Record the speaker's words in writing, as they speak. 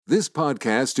This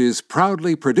podcast is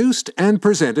proudly produced and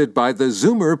presented by the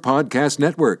Zoomer Podcast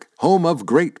Network, home of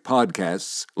great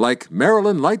podcasts like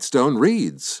Marilyn Lightstone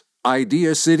Reads,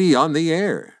 Idea City on the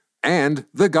Air, and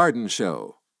The Garden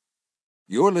Show.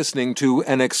 You're listening to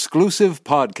an exclusive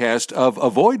podcast of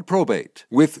Avoid Probate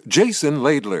with Jason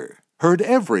Laidler, heard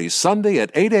every Sunday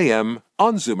at 8 a.m.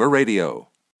 on Zoomer Radio.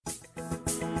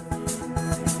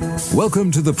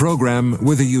 Welcome to the program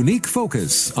with a unique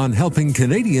focus on helping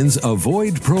Canadians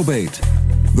avoid probate.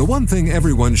 The one thing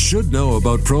everyone should know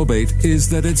about probate is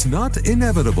that it's not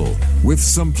inevitable. With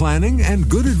some planning and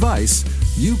good advice,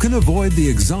 you can avoid the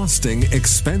exhausting,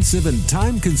 expensive, and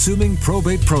time-consuming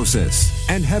probate process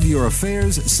and have your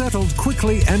affairs settled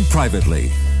quickly and privately.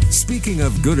 Speaking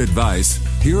of good advice,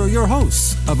 here are your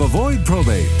hosts of Avoid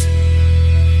Probate.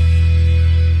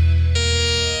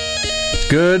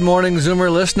 Good morning, Zoomer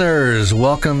listeners.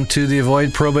 Welcome to the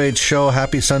Avoid Probate Show.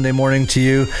 Happy Sunday morning to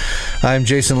you. I'm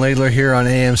Jason Laidler here on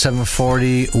AM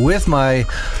 740 with my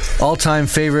all-time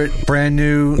favorite, brand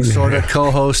new sort of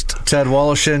co-host, Ted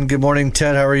Woloshyn. Good morning,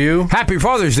 Ted. How are you? Happy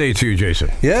Father's Day to you,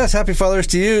 Jason. Yes, happy Father's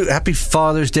to you. Happy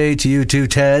Father's Day to you too,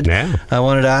 Ted. Yeah. I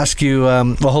wanted to ask you,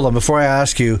 well, hold on. Before I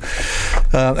ask you,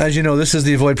 as you know, this is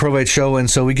the Avoid Probate Show, and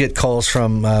so we get calls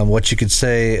from what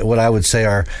I would say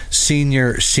are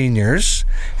seniors.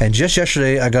 And just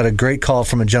yesterday, I got a great call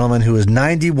from a gentleman who was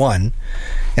 91.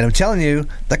 And I'm telling you,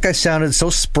 that guy sounded so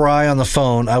spry on the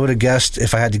phone, I would have guessed,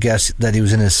 if I had to guess, that he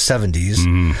was in his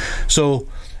 70s. So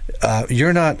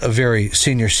you're not a very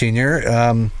senior.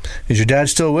 Is your dad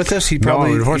still with us? No,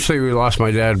 unfortunately, we lost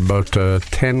my dad about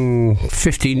 10,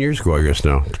 15 years ago, I guess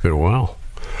now. It's been a while.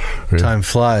 Time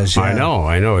flies, yeah. I know.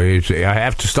 I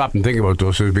have to stop and think about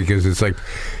those things because it's like,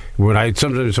 when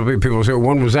sometimes some people say,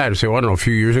 when was that? I say, well, I don't know, a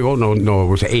few years ago? No, it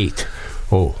was 8.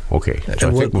 Oh, okay.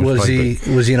 So was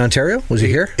he in Ontario? Was he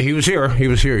here? He was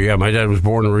here, yeah. My dad was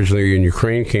born originally in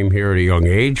Ukraine, came here at a young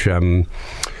age.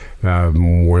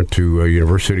 Went to a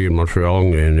university in Montreal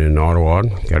and in Ottawa,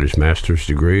 got his master's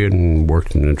degree and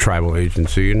worked in a travel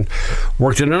agency and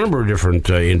worked in a number of different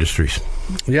industries.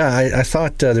 Yeah, I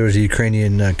thought there was a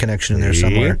Ukrainian connection in there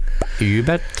somewhere. You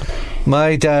bet.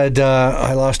 My dad,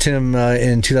 I lost him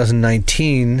in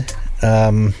 2019.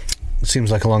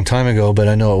 Seems like a long time ago, but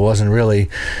I know it wasn't really.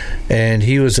 And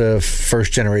he was a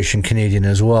first-generation Canadian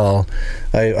as well.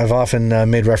 I've often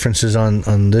made references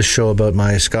on this show about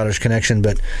my Scottish connection,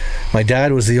 but my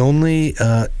dad was the only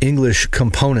English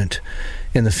component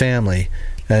in the family.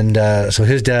 And so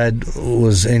his dad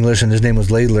was English, and his name was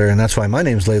Laidler, and that's why my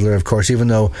name's Laidler, of course, even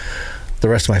though the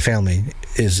rest of my family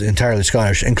is entirely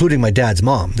Scottish, including my dad's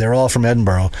mom. They're all from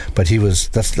Edinburgh, but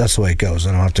that's the way it goes.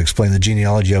 I don't have to explain the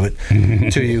genealogy of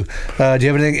it to you. Do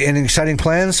you have any exciting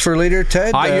plans for later,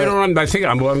 Ted? I think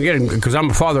I'm getting, because I'm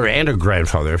a father and a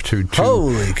grandfather. I have two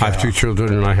Holy cow. I have 2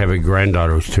 children, and I have a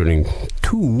granddaughter who's turning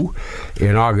 2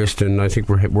 in August, and I think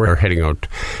we're heading out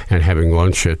and having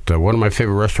lunch at one of my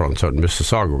favorite restaurants out in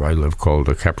Mississauga, where I live,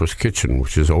 called Capra's Kitchen,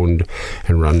 which is owned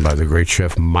and run by the great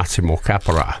chef Massimo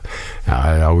Capra.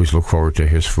 I always look forward to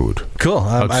his food. Cool.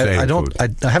 I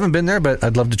haven't been there, but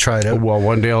I'd love to try it out. Well,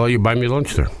 one day I'll let you buy me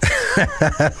lunch there.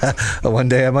 One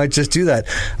day I might just do that.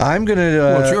 I'm going to...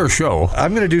 well, it's your show.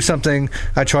 I'm going to do something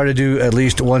I try to do at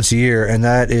least once a year, and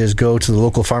that is go to the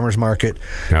local farmers market,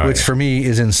 which for me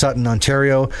is in Sutton,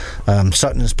 Ontario.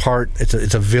 Sutton is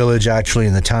it's a village actually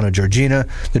in the town of Georgina.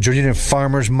 The Georgina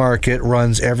Farmers Market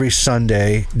runs every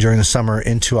Sunday during the summer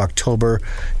into October,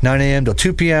 9 a.m. till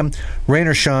 2 p.m., rain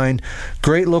or shine.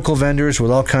 Great local vendors with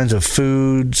all kinds of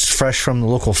foods, fresh from the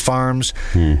local farms.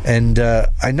 And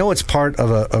I know it's part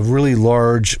of a really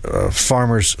large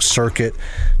farmers circuit.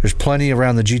 There's plenty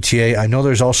around the GTA. I know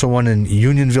there's also one in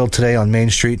Unionville today on Main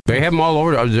Street. They have them all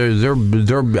over.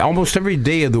 They're almost every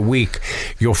day of the week.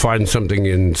 You'll find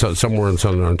something somewhere in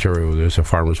Southern Ontario. There's a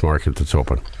farmers market that's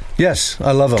open. Yes,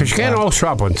 I love them. Because you can't all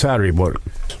shop on Saturday, but...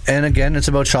 And again, it's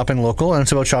about shopping local and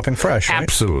it's about shopping fresh, right?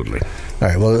 Absolutely. All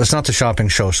right, well, it's not the shopping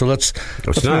show, so let's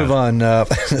move on.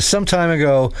 Some time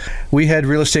ago, we had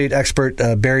real estate expert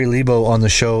Barry Lebo on the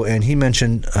show, and he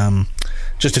mentioned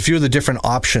just a few of the different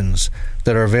options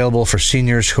that are available for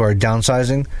seniors who are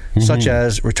downsizing, such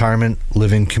as retirement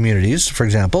living communities, for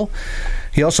example.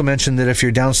 He also mentioned that if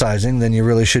you're downsizing, then you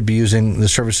really should be using the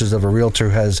services of a realtor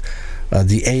who has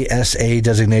the ASA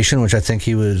designation, which I think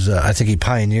he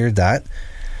pioneered that.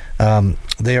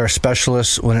 They are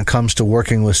specialists when it comes to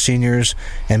working with seniors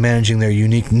and managing their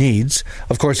unique needs.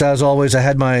 Of course, as always, I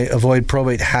had my Avoid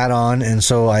Probate hat on, and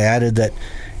so I added that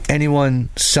anyone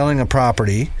selling a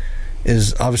property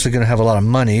is obviously going to have a lot of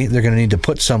money. They're going to need to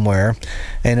put somewhere,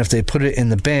 and if they put it in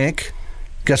the bank,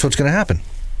 guess what's going to happen?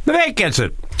 The bank gets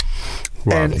it.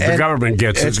 Well, the government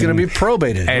gets it. It's going to be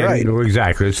probated, right?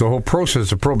 Exactly. It's the whole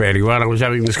process of probating. Well, I was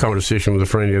having this conversation with a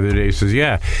friend the other day.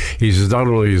 He says, not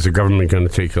only is the government going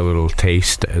to take a little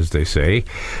taste, as they say,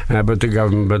 but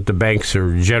the banks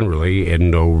are generally in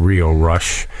no real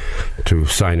rush to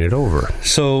sign it over.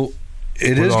 So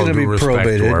it is going to be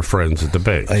probated. To our friends at the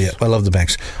banks. Yeah, I love the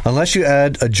banks. Unless you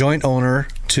add a joint owner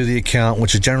to the account,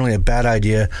 which is generally a bad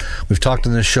idea. We've talked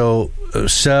on this show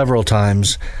several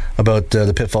times about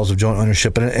the pitfalls of joint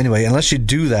ownership. But anyway, unless you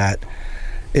do that,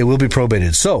 it will be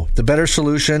probated. So the better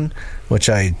solution, which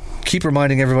I keep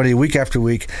reminding everybody week after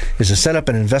week, is to set up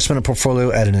an investment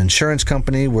portfolio at an insurance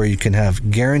company where you can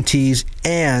have guarantees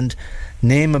and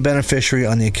name a beneficiary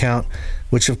on the account,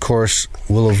 which of course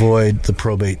will avoid the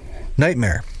probate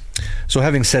nightmare. So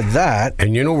having said that...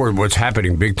 And you know what's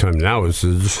happening big time now is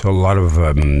there's a lot of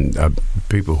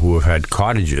people who have had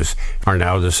cottages are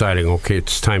now deciding, okay,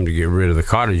 it's time to get rid of the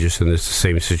cottages, and it's the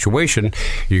same situation.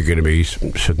 You're going to be,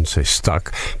 shouldn't say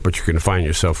stuck, but you're going to find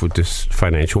yourself with this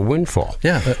financial windfall.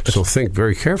 Yeah. So think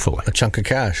very carefully. A chunk of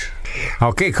cash.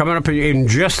 Okay, coming up in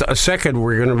just a second,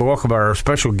 we're going to welcome our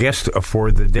special guest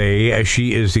for the day.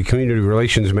 She is the Community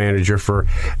Relations Manager for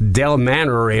Del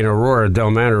Manor in Aurora.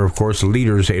 Del Manor, of course,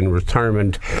 leaders in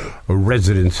retirement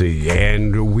residency.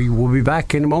 And we will be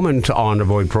back in a moment on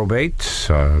Avoid Probate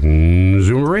on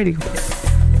Zoomer Radio.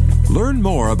 Learn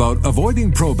more about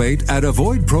avoiding probate at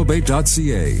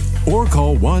avoidprobate.ca or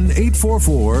call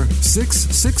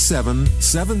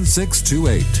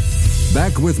 1-844-667-7628.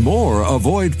 Back with more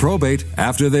Avoid Probate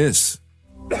after this.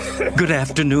 Good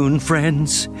afternoon,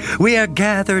 friends. We are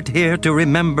gathered here to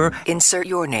remember... Insert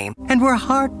your name. And we're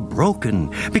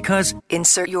heartbroken because...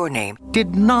 Insert your name.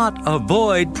 ...did not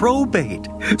avoid probate.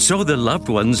 So the loved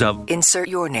ones of... Insert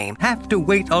your name. ...have to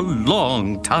wait a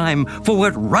long time for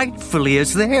what rightfully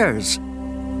is theirs.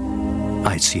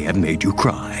 I see I've made you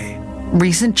cry.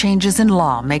 Recent changes in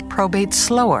law make probate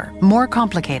slower, more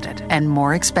complicated, and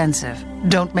more expensive.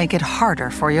 Don't make it harder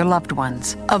for your loved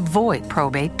ones.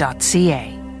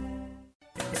 Avoidprobate.ca.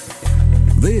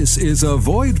 This is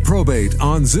Avoid Probate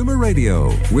on Zoomer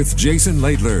Radio with Jason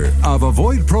Laidler of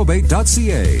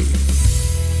avoidprobate.ca.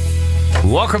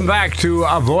 Welcome back to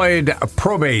Avoid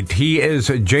Probate. He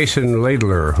is Jason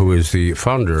Laidler, who is the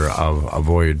founder of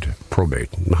Avoid Probate.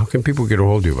 How can people get a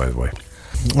hold of you, by the way?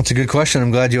 That's a good question. I'm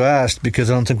glad you asked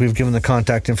because I don't think we've given the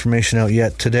contact information out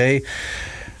yet today.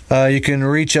 You can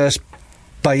reach us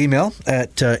by email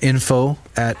at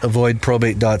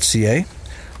info@avoidprobate.ca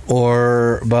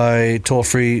or by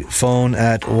toll-free phone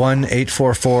at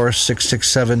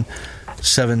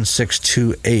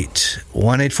 1-844-667-7628.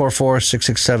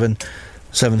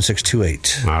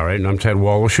 1-844-667-7628. All right, and I'm Ted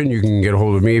Woloshyn. You can get a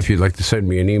hold of me if you'd like to send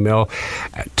me an email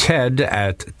at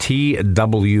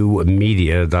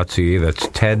ted@twmedia.ca. That's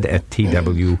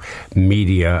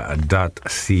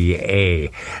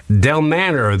ted@twmedia.ca. Del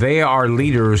Manor, they are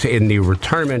leaders in the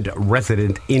retirement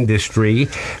resident industry.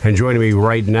 And joining me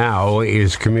right now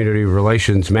is Community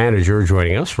Relations Manager.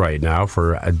 Joining us right now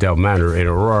for Del Manor in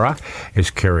Aurora is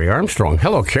Carrie Armstrong.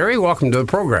 Hello, Carrie. Welcome to the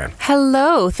program.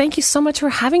 Hello. Thank you so much for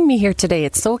having me here today.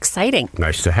 It's so exciting.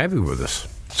 Nice to have you with us.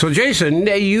 So, Jason,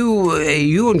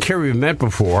 you and Carrie have met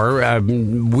before.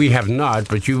 We have not,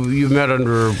 but you've met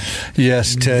under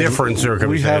different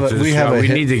circumstances. We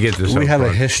need to get this. We have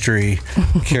a history,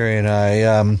 Carrie and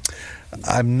I.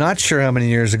 I'm not sure how many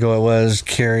years ago it was,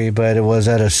 Carrie, but it was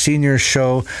at a senior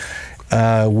show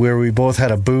where we both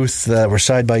had a booth that were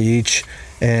side by each.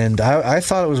 And I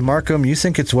thought it was Markham. You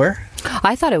think it's where?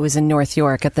 I thought it was in North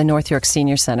York at the North York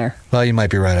Senior Center. Well, you might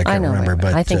be right. I can't remember. Right.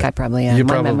 But I think I probably am.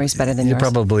 My memory's better than yours.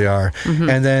 You probably are. Mm-hmm.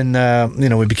 And then,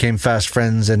 we became fast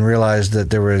friends and realized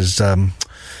that there was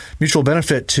mutual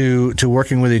benefit to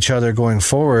working with each other going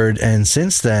forward. And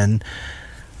since then,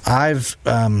 I've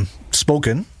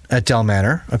spoken at Del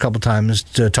Manor a couple times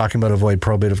talking about Avoid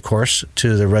Probate, of course,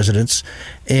 to the residents.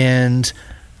 And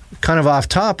kind of off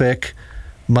topic,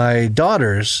 my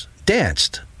daughters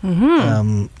danced.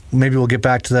 Mm-hmm. Maybe we'll get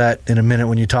back to that in a minute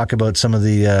when you talk about some of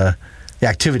the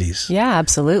activities. Yeah,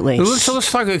 absolutely. So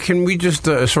let's talk. Can we just,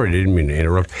 sorry, I didn't mean to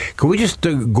interrupt. Can we just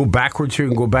go backwards here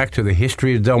and go back to the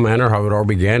history of Del Manor, how it all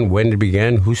began, when it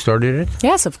began, who started it?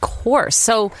 Yes, of course.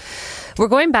 So we're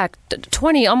going back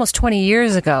almost 20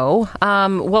 years ago.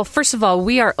 Well, first of all,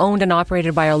 we are owned and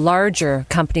operated by a larger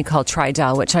company called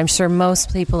Tridel, which I'm sure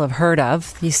most people have heard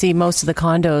of. You see, most of the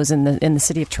condos in the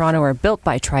city of Toronto are built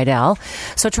by Tridel.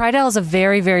 So Tridel is a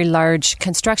very, very large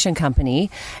construction company,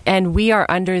 and we are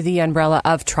under the umbrella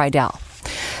of Tridel.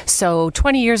 So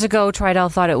 20 years ago,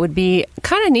 Tridel thought it would be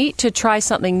kind of neat to try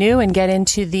something new and get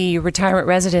into the retirement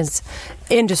residence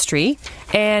industry.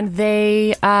 And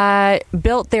they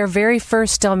built their very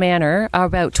first Del Manor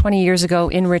about 20 years ago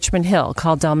in Richmond Hill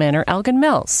called Del Manor Elgin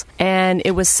Mills. And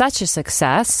it was such a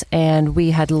success, and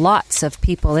we had lots of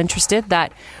people interested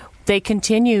that they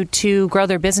continued to grow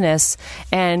their business.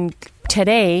 And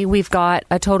today, we've got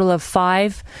a total of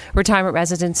 5 retirement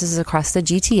residences across the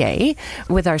GTA,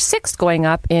 with our 6th going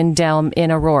up in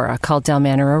Aurora, called Del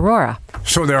Manor Aurora.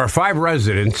 So there are 5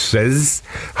 residences.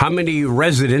 How many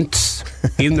residents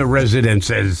in the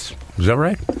residences? Is that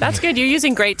right? That's good. You're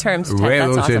using great terms, Ted.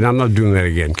 That's awesome. I'm not doing that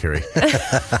again, Carrie.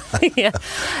 Yeah.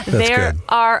 There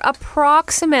are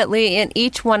approximately in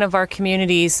each one of our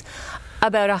communities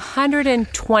about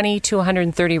 120 to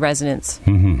 130 residents.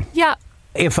 Mm-hmm. Yeah.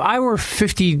 If I were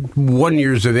 51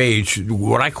 years of age,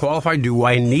 would I qualify? Do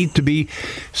I need to be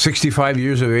 65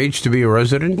 years of age to be a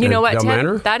resident? You know what, Del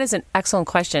Manor? Ted? That is an excellent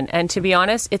question. And to be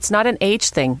honest, it's not an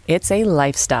age thing. It's a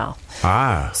lifestyle.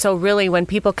 So really, when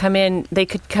people come in, they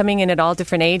could coming in at all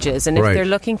different ages. And if they're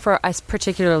looking for a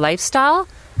particular lifestyle,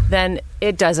 then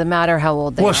it doesn't matter how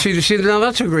old they are. Well, see, now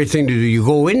that's a great thing to do. You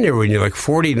go in there when you're like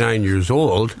 49 years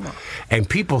old, and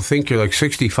people think you're like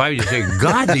 65. You say,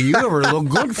 God, do you ever look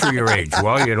good for your age?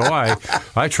 Well, you know,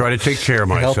 I try to take care of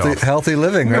myself. Healthy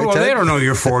living, right, Well, Ted? they don't know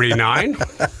you're 49.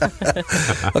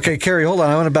 Okay, Carrie, hold on.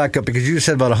 I want to back up because you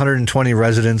said about 120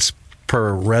 residents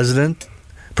per resident.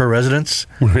 Per residence?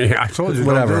 Yeah, I told you.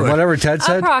 Whatever Ted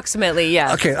said? Approximately,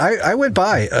 yeah. Okay, I went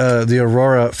by the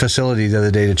Aurora facility the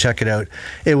other day to check it out.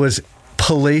 It was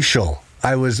palatial.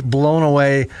 I was blown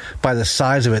away by the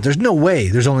size of it. There's no way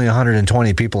there's only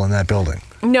 120 people in that building.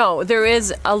 No, there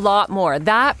is a lot more.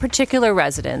 That particular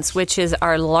residence, which is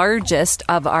our largest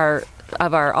of all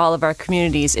of our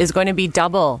communities, is going to be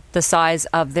double the size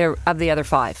of the other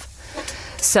 5.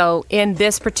 So in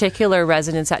this particular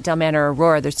residence at Del Manor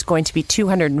Aurora, there's going to be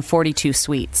 242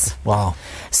 suites. Wow.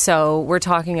 So we're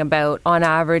talking about, on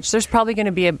average, there's probably going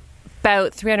to be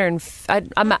about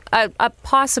a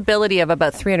possibility of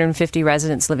about 350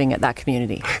 residents living at that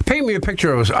community. Paint me a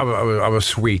picture of a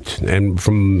suite, and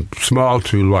from small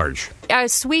to large. A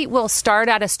suite will start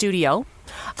at a studio,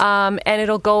 and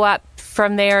it'll go up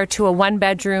from there to a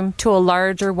 1-bedroom, to a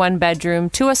larger 1-bedroom,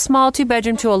 to a small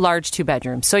 2-bedroom, to a large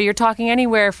 2-bedroom. So you're talking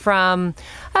anywhere from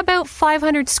about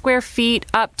 500 square feet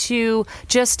up to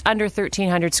just under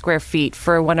 1,300 square feet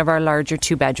for one of our larger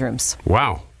 2-bedrooms.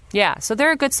 Wow. Yeah, so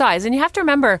they're a good size. And you have to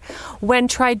remember, when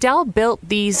Tridel built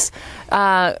these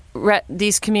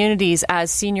communities as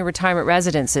senior retirement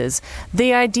residences,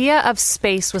 the idea of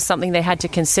space was something they had to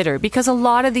consider, because a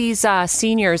lot of these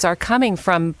seniors are coming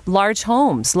from large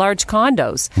homes, large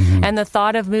condos, and the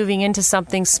thought of moving into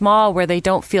something small where they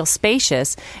don't feel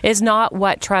spacious is not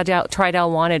what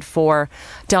Tridel wanted for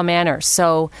Del Manor.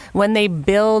 So when they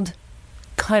build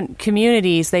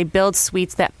communities, they build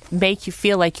suites that make you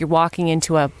feel like you're walking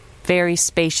into a very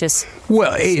spacious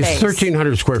space.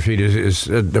 1,300 square feet is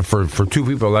for 2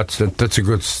 people. That's a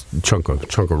good chunk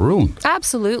of room.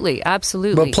 Absolutely.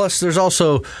 But plus, there's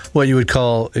also what you would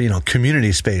call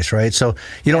community space, right? So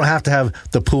you don't have to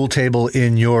have the pool table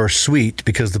in your suite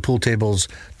because the pool table's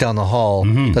down the hall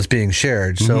that's being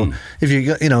shared. So if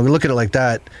you look at it like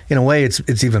that, in a way,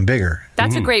 it's even bigger.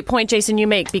 That's a great point, Jason, you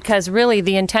make, because really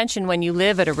the intention when you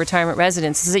live at a retirement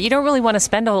residence is that you don't really want to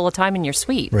spend a whole lot of time in your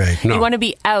suite. Right. No. You want to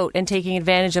be out and taking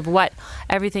advantage of what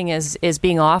everything is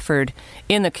being offered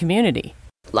in the community.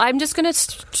 I'm just going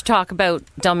to talk about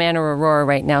Del Manor Aurora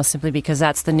right now, simply because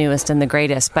that's the newest and the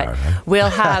greatest. But we'll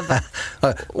have...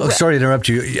 sorry to interrupt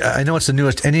you. I know it's the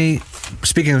newest.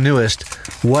 Speaking of newest,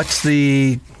 what's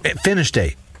the finish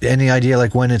date? Any idea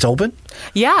like when it's open?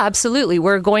 Yeah, absolutely.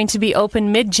 We're going to be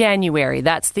open mid-January.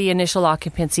 That's the initial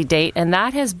occupancy date, and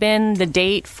that has been the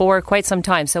date for quite some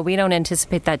time, so we don't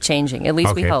anticipate that changing. At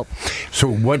least we hope.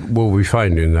 So what will we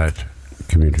find in that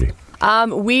community?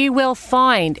 We will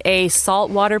find a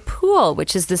saltwater pool,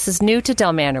 this is new to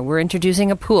Del Manor. We're introducing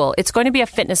a pool. It's going to be a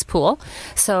fitness pool,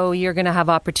 so you're going to have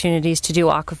opportunities to do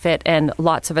aquafit and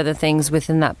lots of other things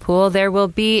within that pool. There will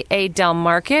be a Del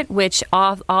Market, which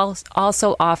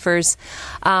also offers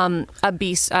sort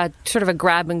of a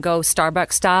grab-and-go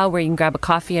Starbucks style, where you can grab a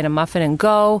coffee and a muffin and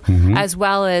go, as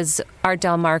well as our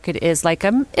Del Market is like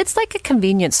a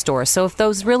convenience store. So if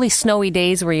those really snowy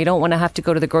days where you don't want to have to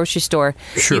go to the grocery store,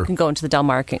 you can go into the Del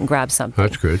Market and grab something.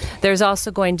 That's good. There's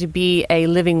also going to be a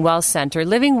Living Well Center.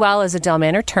 Living Well is a Del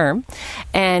Manor term,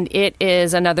 and it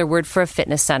is another word for a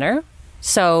fitness center.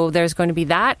 So there's going to be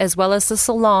that, as well as the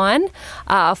salon,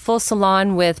 a full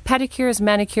salon with pedicures,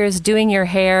 manicures, doing your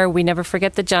hair. We never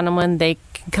forget the gentlemen. They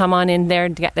can come on in there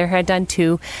and get their hair done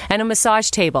too, and a massage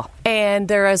table. And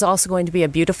there is also going to be a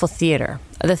beautiful theater.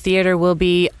 The theater will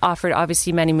be offered,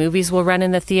 obviously many movies will run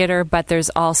in the theater, but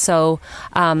there's also,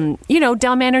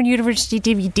 Del Manor University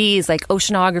DVDs like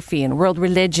oceanography and world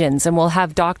religions, and we'll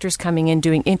have doctors coming in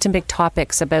doing intimate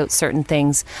topics about certain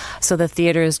things. So the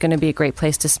theater is going to be a great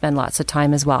place to spend lots of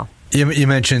time as well. You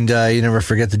mentioned you never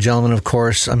forget the gentleman, of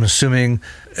course. I'm assuming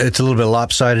it's a little bit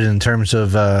lopsided in terms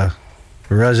of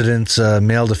residents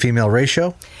male to female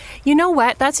ratio. You know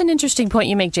what? That's an interesting point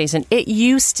you make, Jason. It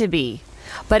used to be.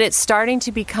 But it's starting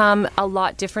to become a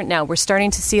lot different now. We're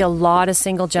starting to see a lot of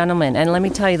single gentlemen. And let me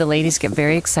tell you, the ladies get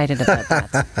very excited about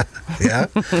that. Yeah.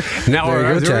 Now,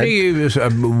 are there any,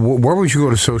 where would you go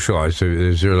to socialize?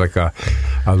 Is there like a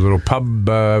little pub,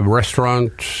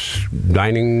 restaurant,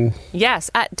 dining? Yes.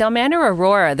 At Del Manor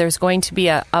Aurora, there's going to be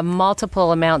a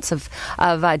multiple amounts of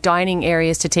dining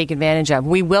areas to take advantage of.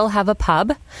 We will have a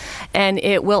pub, and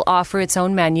it will offer its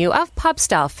own menu of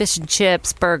pub-style fish and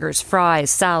chips, burgers, fries,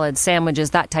 salads, sandwiches,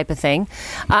 that type of thing.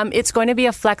 It's going to be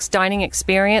a flex dining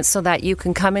experience so that you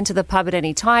can come into the pub at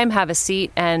any time, have a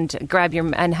seat, and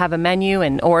and have a menu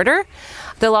and order.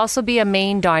 There'll also be a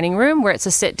main dining room where it's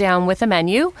a sit down with a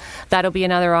menu. That'll be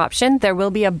another option. There will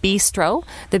be a bistro.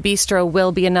 The bistro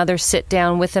will be another sit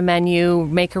down with a menu,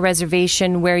 make a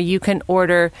reservation where you can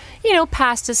order,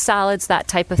 pastas, salads, that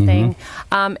type of thing.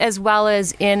 As well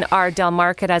as in our Del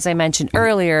Market, as I mentioned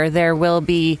earlier, there will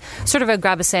be sort of a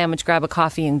grab a sandwich, grab a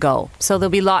coffee and go. So there'll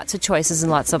be lots of choices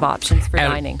and lots of options for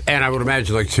dining. And I would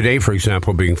imagine, like today, for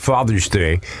example, being Father's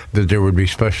Day, that there would be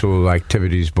special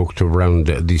activities booked around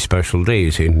these special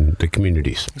days in the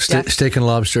communities. Steak and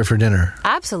lobster for dinner.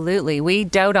 Absolutely. We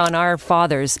dote on our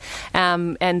fathers,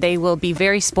 and they will be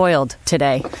very spoiled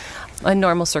today. In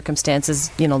normal circumstances,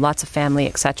 lots of family,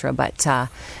 etc. But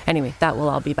anyway, that will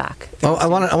all be back. Well, I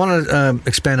want to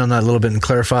expand on that a little bit and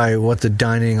clarify what the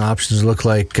dining options look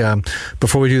like.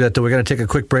 Before we do that, though, we're going to take a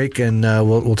quick break, and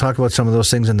we'll talk about some of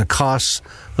those things and the costs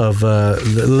of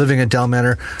living at Del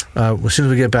Manor. As soon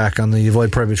as we get back on the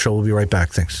Avoid Probate Show, we'll be right back.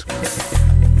 Thanks.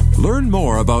 Learn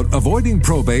more about avoiding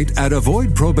probate at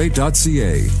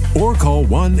avoidprobate.ca or call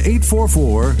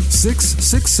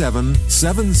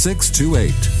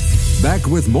 1-844-667-7628. Back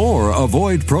with more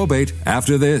Avoid Probate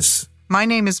after this. My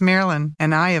name is Marilyn,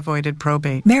 and I avoided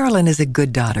probate. Marilyn is a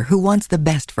good daughter who wants the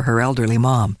best for her elderly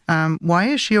mom. Why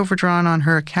is she overdrawn on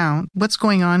her account? What's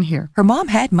going on here? Her mom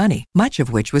had money, much of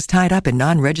which was tied up in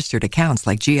non-registered accounts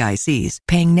like GICs,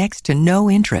 paying next to no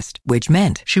interest, which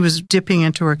meant she was dipping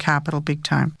into her capital big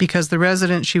time because the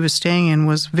residence she was staying in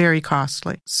was very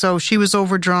costly. So she was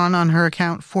overdrawn on her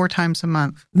account 4 times a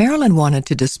month. Marilyn wanted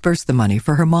to disperse the money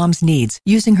for her mom's needs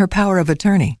using her power of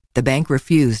attorney. The bank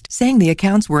refused, saying the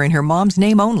accounts were in her mom's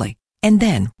name only, and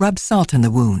then rubbed salt in the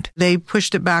wound. They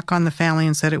pushed it back on the family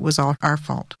and said it was all our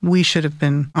fault. We should have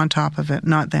been on top of it,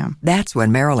 not them. That's when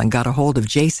Marilyn got a hold of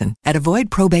Jason at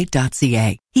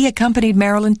avoidprobate.ca. He accompanied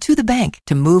Marilyn to the bank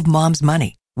to move mom's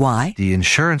money. Why? The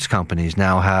insurance companies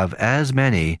now have as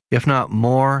many, if not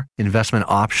more, investment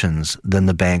options than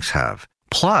the banks have.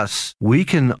 Plus, we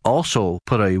can also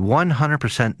put a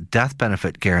 100% death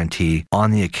benefit guarantee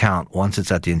on the account once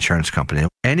it's at the insurance company.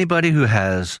 Anybody who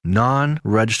has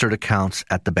non-registered accounts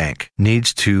at the bank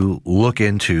needs to look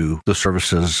into the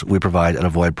services we provide at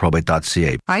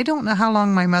avoidprobate.ca. I don't know how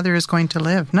long my mother is going to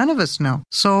live. None of us know.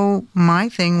 So my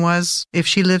thing was, if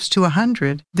she lives to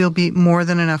 100, there'll be more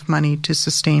than enough money to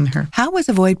sustain her. How was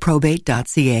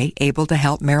avoidprobate.ca able to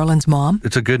help Marilyn's mom?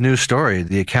 It's a good news story.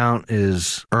 The account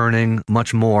is earning much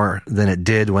more than it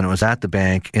did when it was at the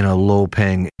bank in a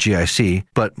low-paying GIC.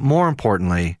 But more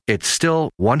importantly, it's still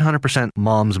 100%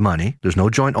 mom's money. There's no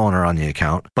joint owner on the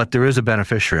account, but there is a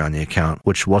beneficiary on the account,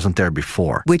 which wasn't there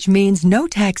before. Which means no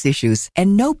tax issues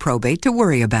and no probate to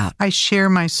worry about. I share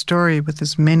my story with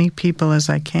as many people as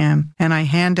I can, and I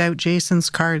hand out Jason's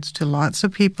cards to lots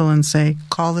of people and say,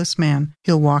 call this man.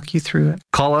 He'll walk you through it.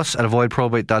 Call us at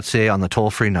avoidprobate.ca on the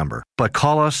toll-free number, but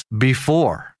call us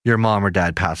before your mom or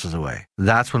dad passes away.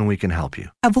 That's when we can help you.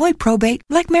 Avoid probate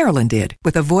like Marilyn did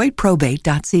with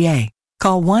avoidprobate.ca.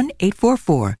 Call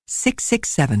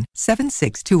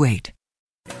 1-844-667-7628.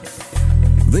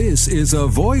 This is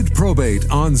Avoid Probate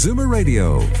on Zoomer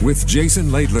Radio with Jason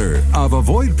Laidler of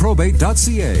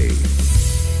avoidprobate.ca.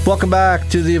 Welcome back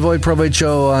to the Avoid Probate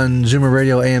Show on Zoomer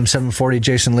Radio, AM 740.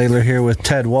 Jason Laidler here with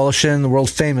Ted Woloshyn, the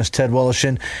world-famous Ted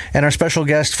Woloshyn, and our special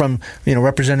guest from,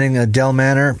 representing Del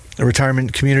Manor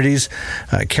Retirement Communities,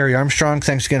 Carrie Armstrong.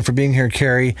 Thanks again for being here,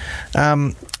 Carrie.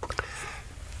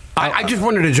 I just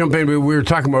wanted to jump in. We were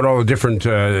talking about all the different,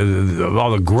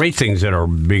 all the great things that are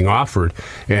being offered,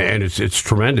 and it's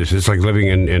tremendous. It's like living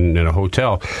in a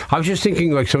hotel. I was just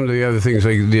thinking, like some of the other things,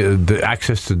 like the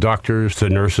access to doctors, to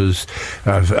nurses,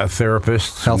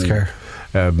 therapists, healthcare.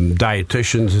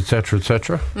 Dietitians, et cetera, et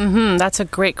cetera. That's a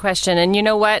great question. And you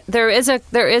know what?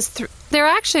 There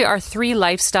actually are 3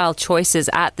 lifestyle choices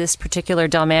at this particular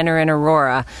Del Manor in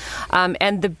Aurora,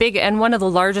 and one of the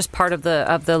largest part of the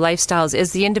lifestyles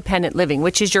is the independent living,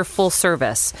 which is your full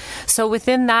service. So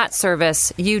within that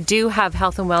service, you do have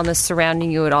health and wellness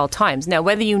surrounding you at all times. Now,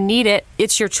 whether you need it,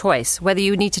 it's your choice. Whether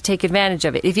you need to take advantage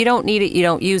of it. If you don't need it, you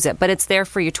don't use it. But it's there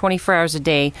for you 24 hours a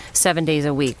day, 7 days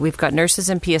a week. We've got nurses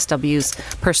and PSWs,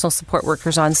 personal support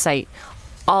workers on site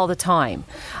all the time.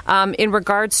 In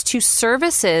regards to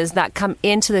services that come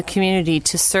into the community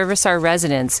to service our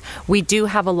residents, we do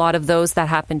have a lot of those that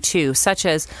happen too, such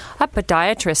as a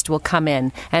podiatrist will come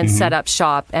in and set up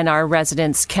shop, and our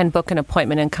residents can book an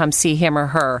appointment and come see him or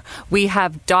her. We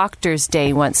have Doctor's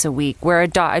Day once a week, where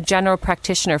a general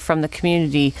practitioner from the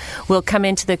community will come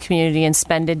into the community and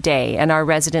spend a day, and our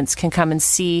residents can come and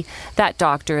see that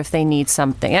doctor if they need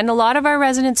something. And a lot of our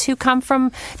residents who come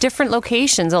from different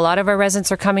locations, a lot of our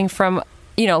residents are coming from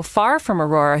far from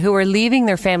Aurora, who are leaving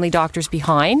their family doctors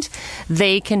behind.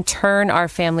 They can turn our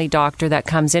family doctor that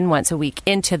comes in once a week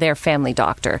into their family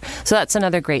doctor. So that's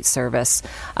another great service.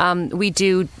 We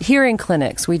do hearing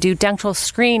clinics. We do dental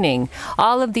screening.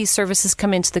 All of these services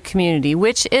come into the community,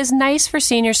 which is nice for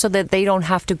seniors so that they don't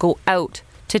have to go out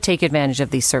to take advantage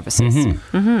of these services.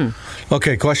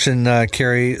 Okay, question,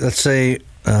 Carrie. Let's say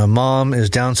mom is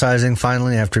downsizing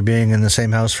finally after being in the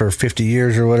same house for 50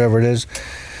 years or whatever it is.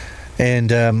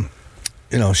 And,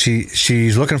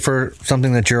 she's looking for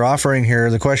something that you're offering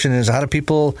here. The question is, how do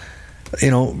people,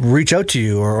 reach out to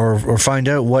you or find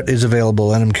out what is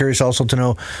available? And I'm curious also to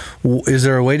know, is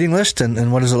there a waiting list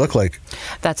and what does it look like?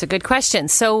 That's a good question.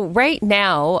 So right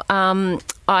now,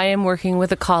 I am working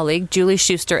with a colleague, Julie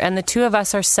Schuster, and the two of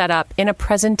us are set up in a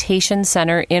presentation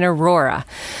center in Aurora.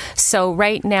 So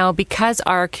right now, because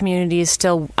our community is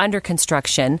still under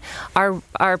construction,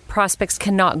 our prospects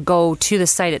cannot go to the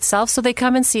site itself, so they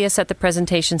come and see us at the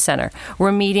presentation center.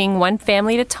 We're meeting one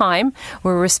family at a time.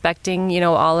 We're respecting,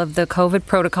 all of the COVID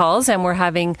protocols, and we're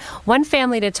having one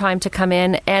family at a time to come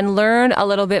in and learn a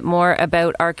little bit more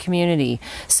about our community.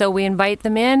 So we invite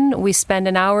them in. We spend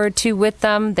an hour or two with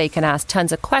them. They can ask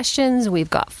tons of questions. We've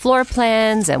got floor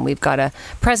plans and we've got a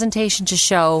presentation to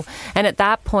show. And at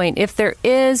that point, if there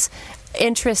is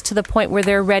interest to the point where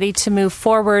they're ready to move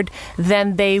forward,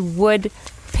 then they would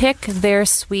pick their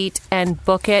suite and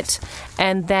book it,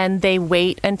 and then they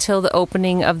wait until the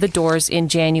opening of the doors in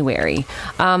January.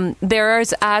 There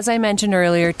is, as I mentioned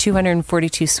earlier,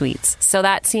 242 suites. So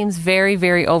that seems very,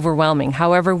 very overwhelming.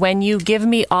 However, when you give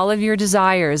me all of your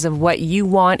desires of what you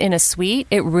want in a suite,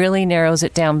 it really narrows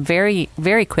it down very,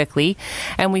 very quickly,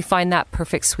 and we find that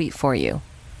perfect suite for you.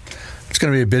 It's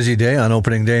going to be a busy day on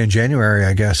opening day in January,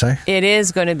 I guess, eh? It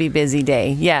is going to be a busy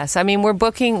day, yes. I mean, we're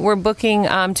booking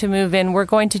to move in. We're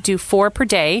going to do 4 per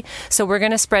day, so we're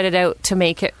going to spread it out to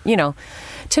make it,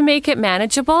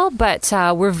 manageable. But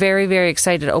we're very, very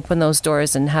excited to open those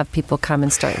doors and have people come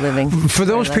and start living. For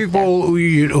those people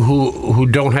who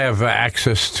don't have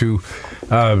access to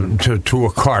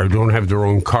a car, don't have their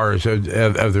own cars, are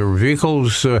there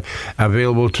vehicles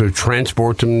available to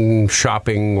transport them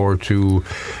shopping or to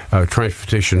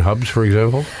transportation hubs, for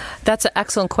example? That's an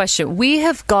excellent question. We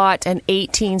have got an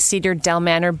 18-seater Del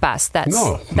Manor bus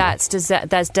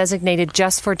that's designated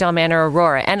just for Del Manor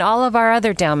Aurora. And all of our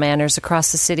other Del Manors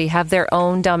across the city have their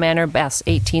own Del Manor bus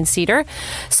 18-seater.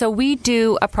 So we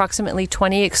do approximately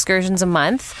 20 excursions a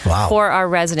month for our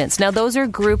residents. Now, those are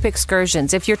group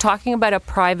excursions. If you're talking about a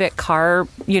private car,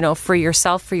 for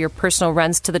yourself, for your personal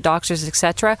runs to the doctors,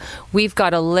 etc., we've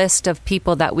got a list of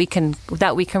people that we can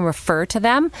refer to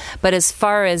them. But as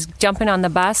far as jumping on the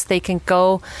bus, they can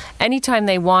go anytime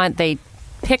they want. They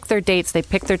pick their dates, they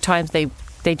pick their times, they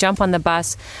jump on the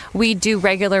bus. We do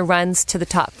regular runs to the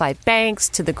top 5 banks,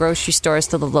 to the grocery stores,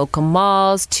 to the local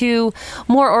malls, to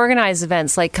more organized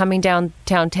events like coming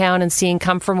downtown and seeing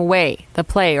Come From Away, the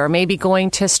play, or maybe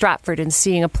going to Stratford and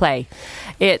seeing a play.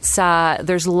 It's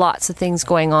there's lots of things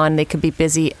going on. They could be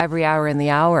busy every hour in the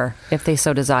hour if they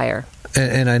so desire.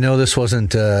 And I know this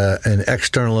wasn't an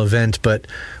external event, but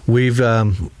we've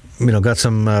got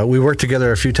some. We worked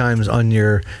together a few times on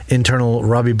your internal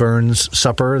Robbie Burns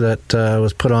supper that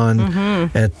was put on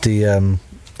at the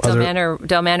other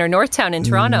Del Manor Northtown in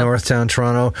Toronto. Northtown,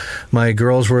 Toronto. My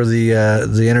girls were the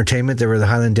entertainment. They were the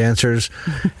Highland dancers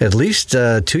at least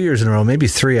 2 years in a row, maybe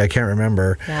 3, I can't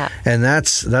remember. Yeah. And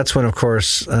that's when, of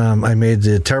course, I made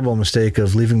the terrible mistake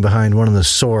of leaving behind one of the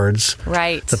swords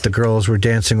right. that the girls were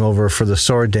dancing over for the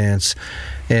sword dance.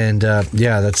 And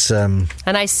that's... and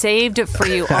I saved it for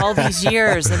you all these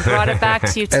years and brought it back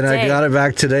to you today. And I got it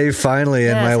back today, finally,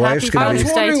 and my wife's going to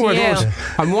be...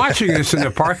 I'm watching this in the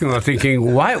parking lot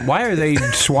thinking, why are they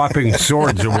swapping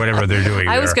swords or whatever they're doing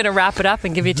I there? was going to wrap it up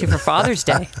and give it to you for Father's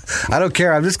Day. I don't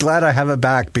care. I'm just glad I have it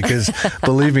back because,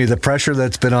 believe me, the pressure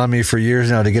that's been on me for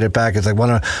years now to get it back. It's like one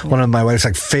of my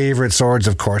wife's favorite swords,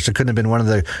 of course. It couldn't have been one of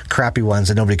the crappy ones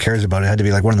that nobody cares about. It had to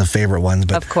be one of the favorite ones.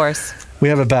 But of course. We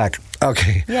have it back.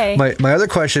 Okay. Yay. My other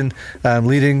question, I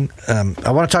want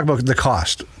to talk about the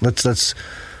cost. Let's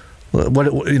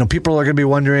people are going to be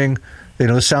wondering,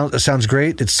 it sounds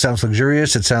great. It sounds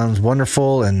luxurious. It sounds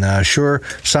wonderful. And sure,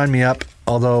 sign me up.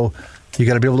 Although you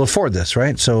got to be able to afford this,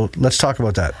 right? So let's talk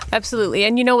about that. Absolutely.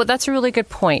 And you know what? That's a really good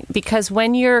point because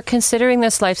when you're considering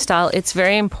this lifestyle, it's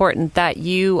very important that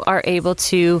you are able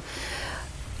to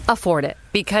afford it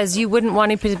because you wouldn't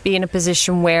want to be in a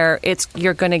position where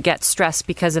you're going to get stressed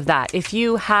because of that. If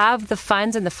you have the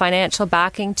funds and the financial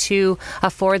backing to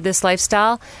afford this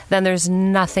lifestyle, then there's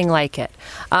nothing like it.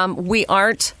 We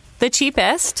aren't the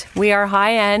cheapest. We are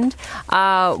high end,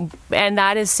 and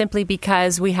that is simply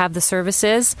because we have the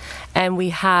services and we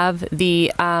have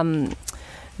the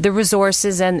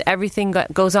resources and everything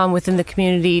that goes on within the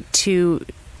community to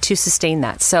sustain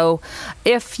that. So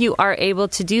if you are able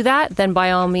to do that, then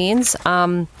by all means,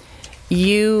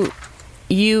 you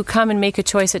come and make a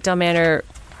choice at Del Manor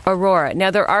Aurora.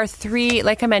 Now, there are 3,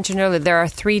 like I mentioned earlier, there are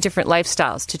 3 different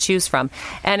lifestyles to choose from.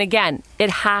 And again, it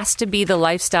has to be the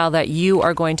lifestyle that you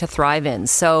are going to thrive in.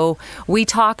 So we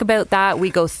talk about that. We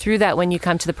go through that when you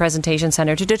come to the presentation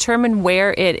center to determine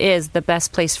where it is the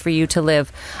best place for you to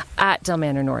live at Del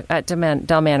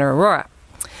Manor Aurora.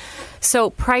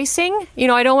 So pricing,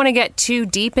 I don't want to get too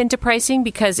deep into pricing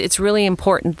because it's really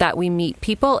important that we meet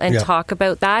people and talk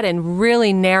about that and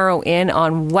really narrow in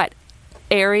on what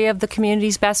area of the community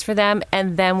is best for them.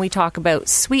 And then we talk about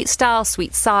suite style,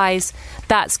 suite size.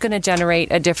 That's going to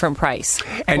generate a different price.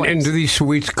 And do these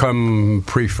suites come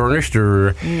pre-furnished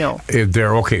or? No.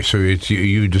 They're okay, so it's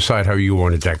you decide how you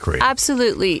want to decorate.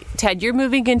 Absolutely. Ted, you're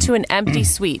moving into an empty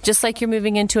suite, just like you're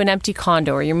moving into an empty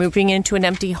condo or you're moving into an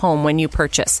empty home when you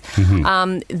purchase.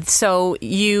 Mm-hmm. So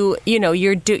you're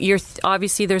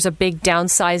obviously there's a big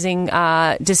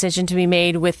downsizing decision to be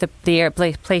made with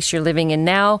the place you're living in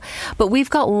now. But we've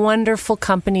got wonderful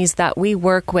companies that we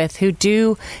work with who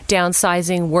do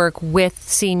downsizing work with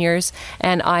seniors,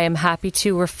 and I am happy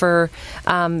to refer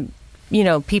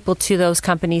people to those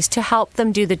companies to help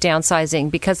them do the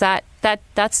downsizing because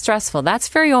that's stressful. That's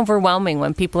very overwhelming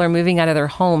when people are moving out of their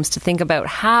homes to think about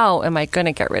how am I going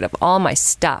to get rid of all my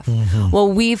stuff. Mm-hmm.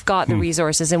 Well, we've got the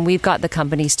resources and we've got the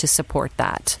companies to support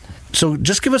that. So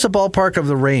just give us a ballpark of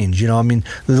the range. I'm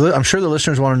sure the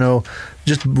listeners want to know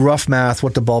just rough math,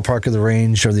 what the ballpark of the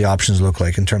range or the options look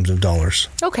like in terms of dollars.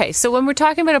 Okay, so when we're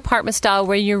talking about apartment style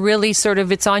where you're really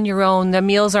it's on your own, the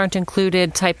meals aren't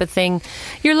included type of thing,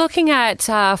 you're looking at,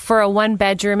 for a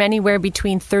 1-bedroom, anywhere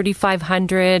between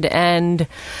 $3,500 and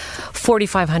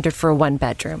 $4,500 for a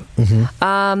 1-bedroom.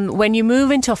 Mm-hmm. When you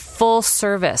move into full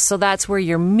service, so that's where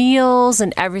your meals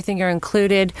and everything are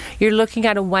included, you're looking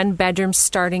at a 1-bedroom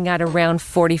starting at around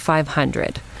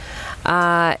 $4,500.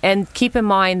 And keep in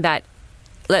mind that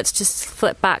let's just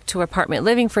flip back to apartment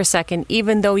living for a second.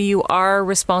 Even though you are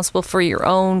responsible for your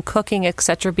own cooking,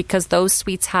 etc., because those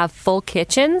suites have full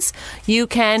kitchens, you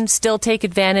can still take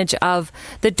advantage of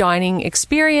the dining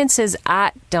experiences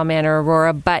at Del Manor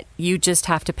Aurora, but you just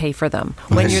have to pay for them.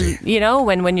 When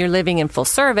you're living in full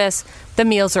service, the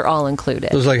meals are all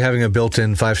included. It was like having a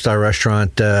built-in 5-star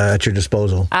restaurant at your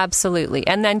disposal. Absolutely.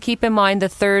 And then keep in mind the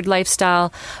third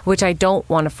lifestyle, which I don't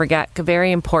want to forget,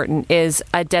 very important, is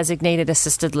a designated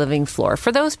assisted living floor.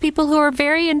 For those people who are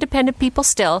very independent people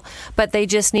still, but they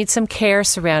just need some care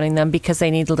surrounding them because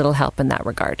they need a little help in that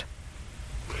regard.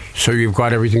 So you've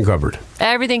got everything covered.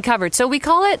 Everything covered. So we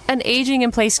call it an aging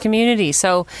in place community.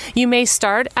 So you may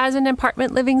start as an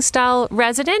apartment living style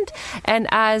resident, and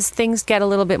as things get a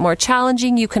little bit more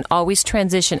challenging, you can always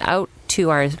transition out to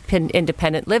our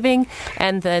independent living,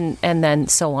 and then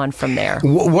so on from there.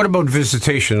 What about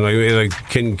visitation? Like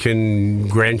can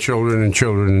grandchildren and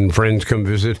children and friends come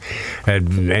visit at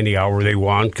any hour they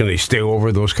want? Can they stay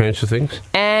over? Those kinds of things?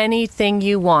 Anything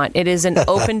you want. It is an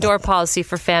open door policy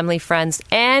for family, friends,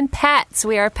 and pets.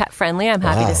 We are pet friendly, I'm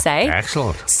happy to say.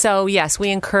 Excellent. So yes,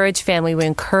 we encourage family, we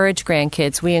encourage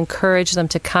grandkids, we encourage them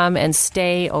to come and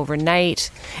stay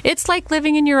overnight. It's like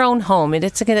living in your own home.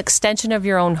 It's an extension of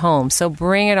your own home. So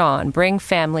bring it on. Bring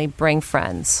family, bring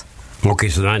friends. Okay,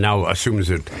 so that now assumes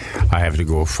that I have to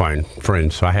go find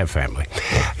friends. I have family.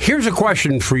 Here's a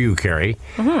question for you, Carrie.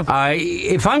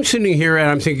 If I'm sitting here and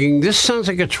I'm thinking, this sounds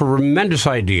like a tremendous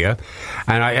idea,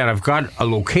 and I've got a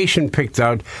location picked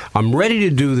out, I'm ready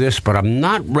to do this, but I'm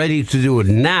not ready to do it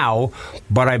now,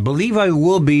 but I believe I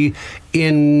will be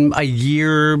in a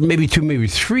year, maybe 2, maybe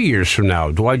 3 years from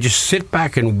now. Do I just sit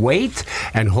back and wait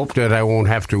and hope that I won't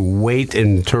have to wait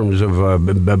in terms of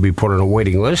be put on a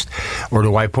waiting list? Or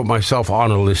do I put myself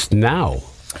on a list now?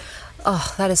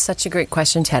 Oh, that is such a great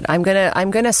question, Ted. I'm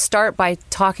gonna start by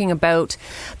talking about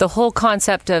the whole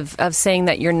concept of saying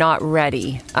that you're not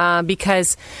ready,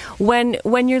 because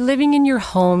when you're living in your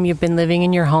home, you've been living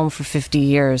in your home for 50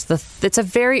 years. It's a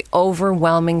very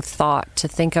overwhelming thought to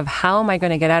think of, how am I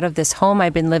going to get out of this home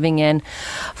I've been living in?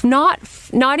 Not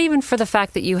even for the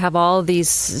fact that you have all of these,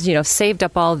 saved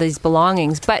up all of these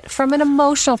belongings, but from an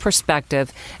emotional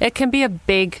perspective, it can be a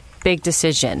big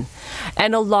decision.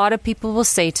 And a lot of people will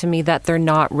say to me that they're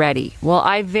not ready. Well,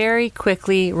 I very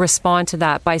quickly respond to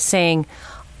that by saying,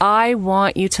 I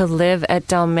want you to live at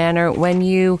Del Manor when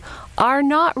you are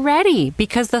not ready,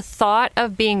 because the thought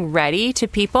of being ready to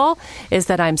people is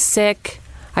that I'm sick,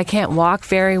 I can't walk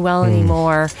very well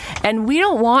anymore. And we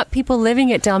don't want people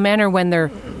living at Del Manor when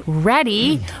they're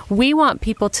ready. We want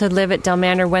people to live at Del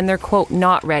Manor when they're, quote,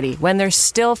 not ready, when they're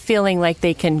still feeling like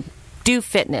they can do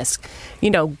fitness,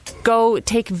 go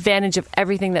take advantage of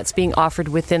everything that's being offered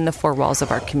within the four walls of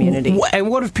our community. And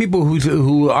what if people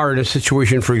who are in a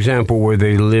situation, for example, where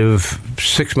they live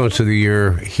 6 months of the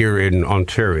year here in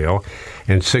Ontario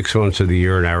and 6 months of the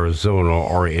year in Arizona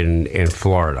or in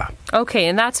Florida? Okay,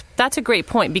 and that's a great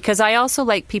point, because I also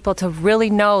like people to really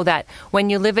know that when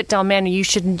you live at Del Manor,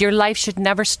 your life should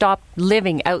never stop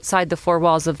living outside the four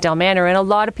walls of Del Manor. And a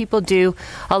lot of people do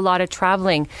a lot of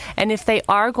traveling. And if they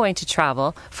are going to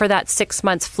travel for that 6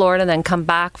 months Florida, then come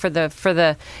back for the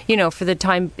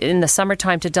time in the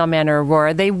summertime to Del Manor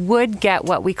Aurora, they would get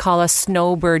what we call a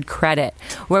snowbird credit,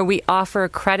 where we offer a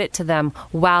credit to them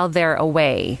while they're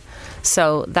away.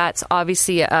 So that's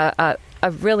obviously a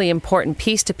really important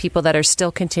piece to people that are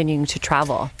still continuing to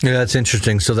travel. Yeah, that's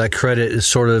interesting. So that credit is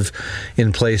sort of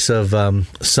in place of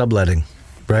subletting,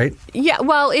 right? Yeah,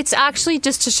 well, it's actually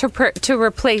just to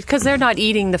replace, because they're not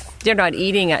eating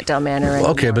at Del Manor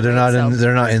anymore. Okay, but they're not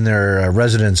in their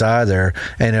residence either.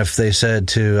 And if they said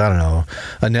to, I don't know,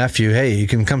 a nephew, hey, you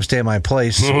can come stay at my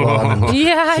place while I'm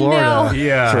in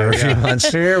Florida for a few months.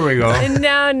 Here we go.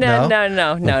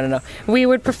 No. We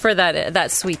would prefer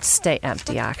that suite to stay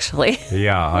empty, actually.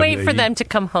 Yeah. Wait for them to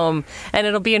come home, and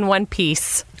it'll be in one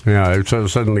piece. Yeah, so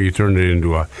suddenly you turn it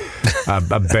into a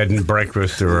bed and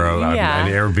breakfast or an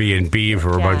Airbnb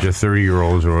for a bunch of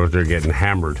 30-year-olds or they're getting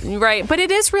hammered. Right, but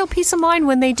it is real peace of mind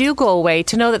when they do go away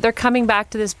to know that they're coming back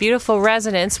to this beautiful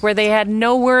residence where they had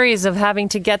no worries of having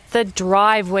to get the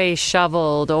driveway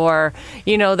shoveled or,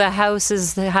 the house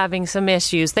is having some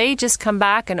issues. They just come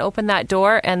back and open that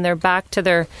door and they're back to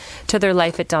their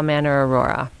life at Del Manor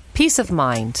Aurora. Peace of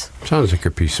mind. Sounds like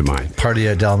a peace of mind. Party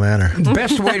at Del Manor.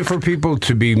 Best way for people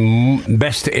to be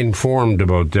best informed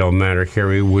about Del Manor,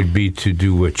 Carrie, would be to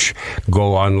do which?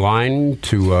 Go online,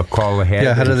 to call ahead?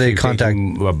 Yeah, how do they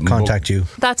contact you?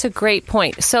 That's a great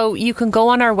point. So you can go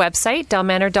on our website,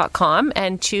 delmanor.com,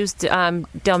 and choose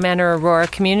Del Manor Aurora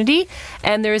Community,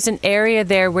 and there's an area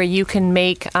there where you can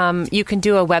you can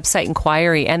do a website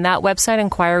inquiry, and that website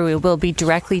inquiry will be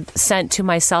directly sent to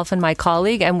myself and my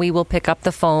colleague, and we will pick up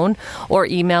the phone or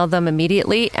email them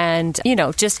immediately and,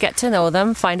 just get to know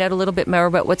them, find out a little bit more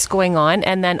about what's going on.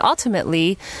 And then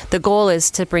ultimately, the goal is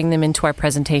to bring them into our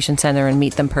presentation center and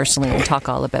meet them personally and talk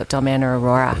all about Del Manor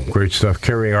Aurora. Great stuff.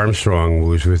 Carrie Armstrong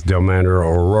was with Del Manor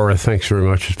Aurora. Thanks very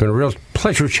much. It's been a real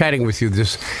pleasure chatting with you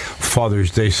this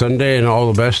Father's Day Sunday, and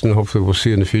all the best, and hopefully we'll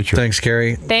see you in the future. Thanks,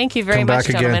 Carrie. Thank you very much,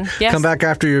 gentlemen. Yes. Come back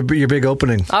after your big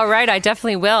opening. All right, I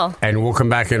definitely will. And we'll come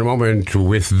back in a moment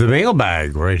with the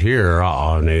mailbag right here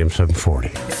on AM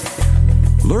 740.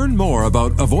 Learn more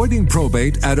about avoiding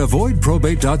probate at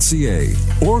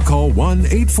avoidprobate.ca or call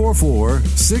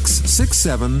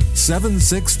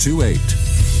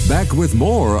 1-844-667-7628. Back with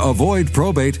more Avoid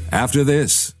Probate after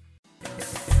this.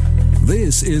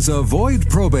 This is Avoid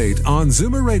Probate on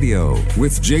Zoomer Radio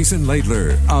with Jason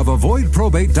Laidler of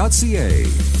avoidprobate.ca.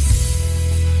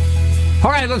 All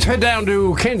right, let's head down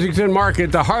to Kensington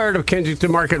Market, the heart of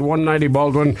Kensington Market, 190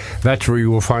 Baldwin. That's where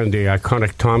you will find the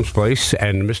iconic Tom's Place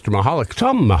and Mr. Mahalik,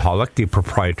 Tom Mahalik, the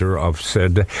proprietor of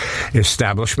said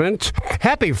establishment.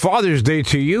 Happy Father's Day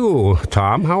to you,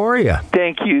 Tom. How are you?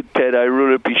 Thank you, Ted. I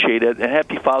really appreciate it. And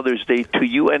happy Father's Day to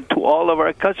you and to all of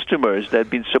our customers that have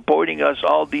been supporting us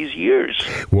all these years.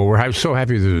 Well, we're so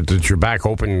happy that you're back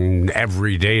open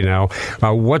every day now.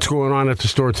 What's going on at the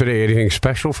store today? Anything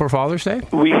special for Father's Day?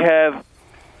 We have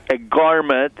a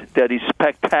garment that is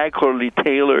spectacularly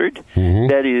tailored,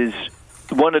 that is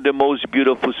one of the most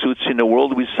beautiful suits in the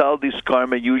world. We sell this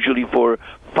garment usually for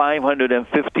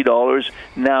 $550.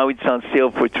 Now it's on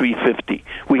sale for $350.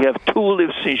 We have two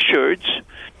Lipson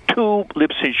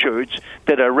shirts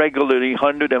that are regularly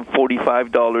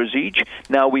 $145 each.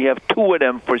 Now we have two of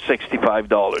them for $65.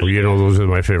 Well, you know, those are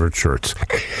my favorite shirts.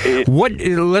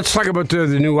 Let's talk about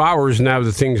the new hours now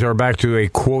that things are back to a,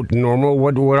 quote, normal.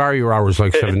 What are your hours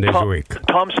like 7 days a week?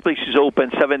 Tom's Place is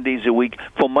open 7 days a week.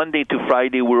 From Monday to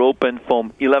Friday, we're open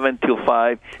from 11 till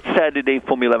 5, Saturday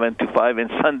from 11 to 5, and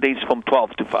Sundays from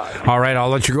 12 to 5. All right, I'll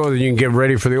let you go, then you can get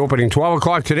ready for the opening. 12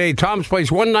 o'clock today, Tom's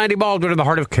Place, 190 Baldwin in the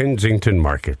heart of Kensington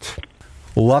Market.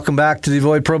 Well, welcome back to the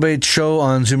Avoid Probate Show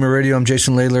on Zoomer Radio. I'm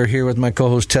Jason Laidler here with my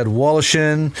co-host Ted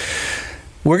Woloshyn.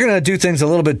 We're going to do things a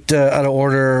little bit out of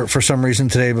order for some reason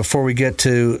today. Before we get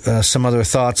to some other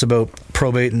thoughts about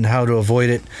probate and how to avoid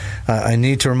it, I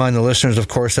need to remind the listeners, of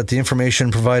course, that the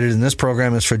information provided in this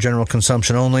program is for general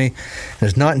consumption only and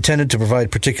is not intended to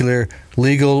provide particular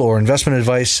legal or investment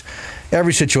advice.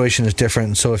 Every situation is different,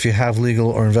 and so if you have legal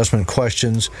or investment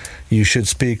questions, you should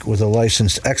speak with a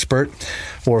licensed expert.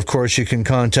 Or, of course, you can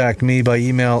contact me by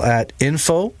email at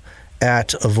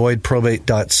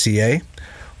info@avoidprobate.ca.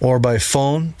 or by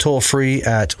phone, toll-free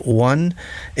at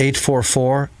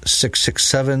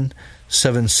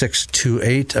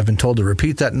 1-844-667-7628. I've been told to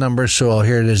repeat that number, so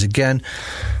here it is again,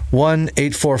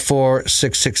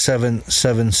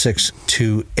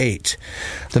 1-844-667-7628.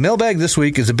 The mailbag this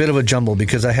week is a bit of a jumble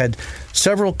because I had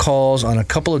several calls on a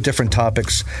couple of different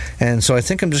topics, and so I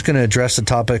think I'm just going to address the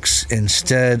topics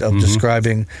instead of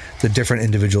describing the different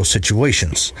individual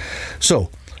situations.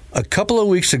 So, a couple of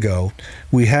weeks ago,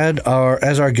 we had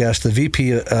as our guest, the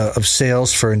VP of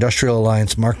Sales for Industrial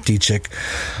Alliance, Mark Dietschik.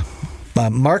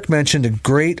 Mark mentioned a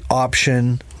great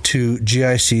option to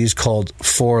GICs called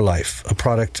 4Life, a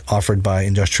product offered by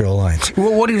Industrial Alliance.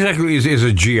 Well, what exactly is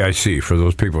a GIC for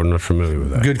those people who are not familiar with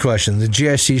that? Good question. The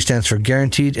GIC stands for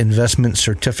Guaranteed Investment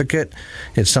Certificate.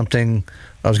 It's something,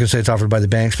 I was going to say it's offered by the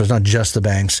banks, but it's not just the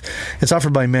banks. It's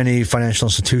offered by many financial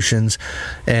institutions,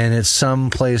 and it's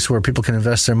some place where people can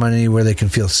invest their money where they can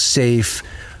feel safe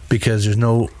because there's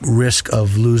no risk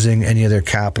of losing any of their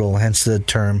capital, hence the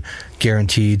term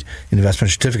Guaranteed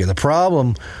Investment Certificate. The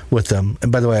problem with them,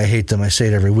 and by the way, I hate them, I say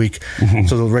it every week,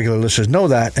 so the regular listeners know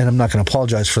that, and I'm not going to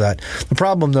apologize for that. The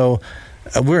problem, though,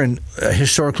 we're in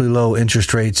historically low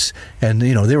interest rates, and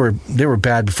you know they were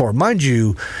bad before. Mind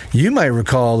you, you might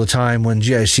recall the time when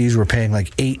GICs were paying like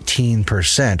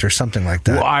 18% or something like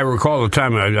that. Well, I recall the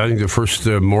time. I think the first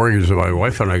mortgage that my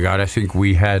wife and I got, I think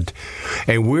we had,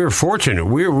 and we were fortunate.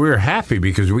 We were happy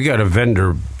because we got a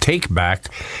vendor take back,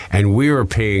 and we were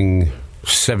paying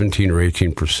 17 or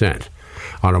 18%.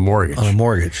 On a mortgage.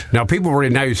 Now, people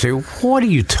right now, you say, what are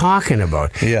you talking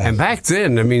about? Yeah. And back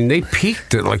then, I mean, they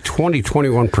peaked at like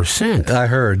 21%. I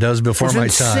heard. That was before my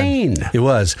insane. time. It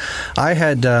was. I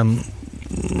had some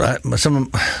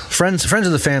friends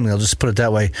of the family, I'll just put it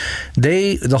that way.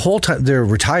 The whole time, they're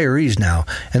retirees now,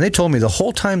 and they told me the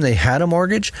whole time they had a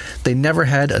mortgage, they never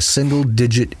had a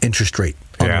single-digit interest rate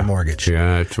on the mortgage.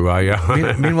 Yeah, well,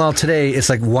 yeah. Meanwhile, today it's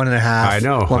like 1.5. I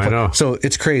know. So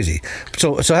it's crazy.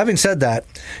 So having said that,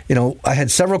 you know, I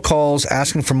had several calls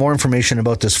asking for more information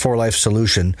about this 4Life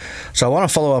solution. So I want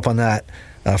to follow up on that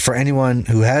for anyone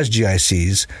who has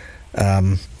GICs,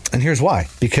 and here's why.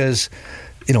 Because,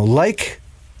 you know, like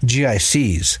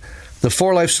GICs, the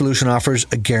 4Life solution offers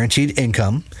a guaranteed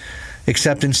income,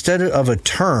 except instead of a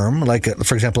term,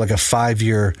 for example, like a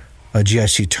 5-year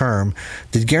GIC term,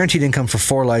 the guaranteed income for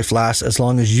 4Life lasts as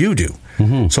long as you do.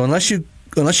 So unless you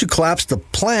collapse the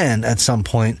plan at some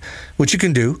point, which you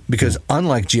can do because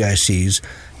unlike GICs,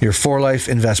 your 4Life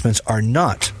investments are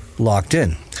not locked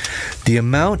in. The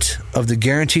amount of the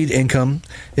guaranteed income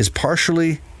is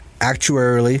partially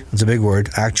actuarially, it's a big word,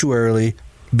 actuarially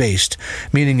based,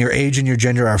 meaning your age and your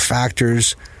gender are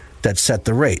factors that set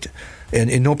the rate. And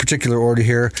in no particular order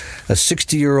here, a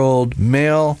 60-year-old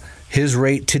male, his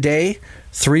rate today,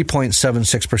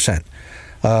 3.76%.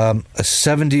 A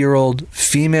 70-year-old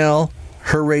female,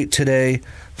 her rate today,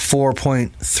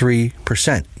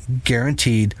 4.3%,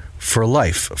 guaranteed for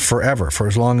life, forever, for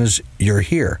as long as you're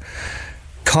here.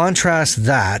 Contrast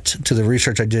that to the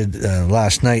research I did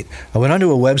last night. I went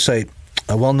onto a website,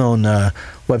 a well-known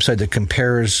website that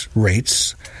compares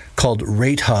rates called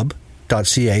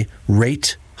ratehub.ca,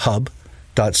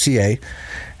 ratehub.ca,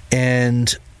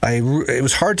 and it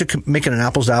was hard to make it an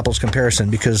apples-to-apples comparison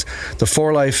because the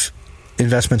 4Life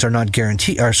investments are not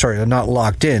guaranteed, are not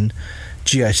locked in.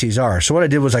 GICs are. So what I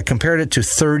did was I compared it to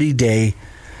 30-day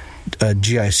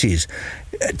GICs.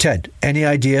 Ted, any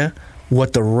idea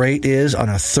what the rate is on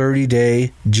a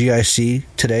 30-day GIC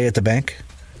today at the bank?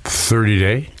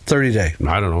 30-day? 30-day.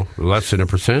 I don't know. Less than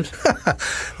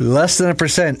 1%? Less than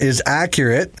 1% is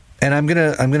accurate. And I'm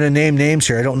gonna name names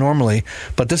here. I don't normally,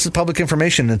 but this is public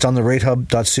information. It's on the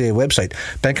ratehub.ca website.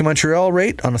 Bank of Montreal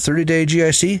rate on a 30-day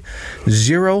GIC,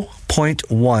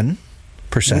 0.1%.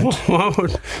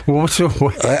 Exactly.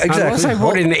 Unless I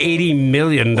put in $80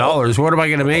 million, what am I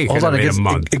going to make in a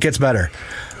month? It gets better.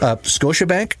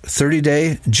 Scotiabank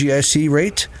 30-day GIC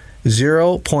rate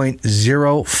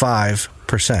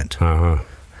 0.05%. Uh-huh.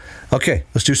 Okay,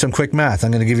 let's do some quick math.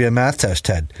 I'm going to give you a math test,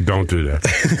 Ted. Don't do that.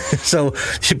 So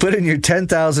you put in your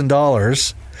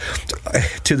 $10,000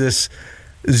 to this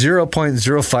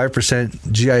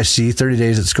 0.05% GIC, 30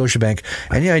 days at Scotiabank.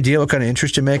 Any idea what kind of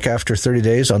interest you make after 30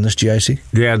 days on this GIC?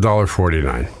 Yeah,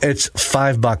 $1.49. It's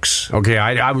 $5. Okay,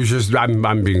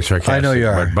 I'm being sarcastic. I know you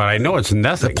are. But I know it's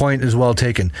nothing. The point is well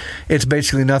taken. It's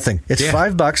basically nothing. It's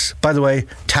 $5, by the way,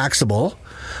 taxable.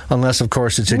 Unless, of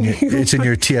course, it's in your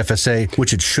TFSA,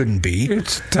 which it shouldn't be.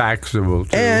 It's taxable,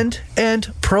 too. And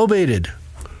probated.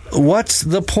 What's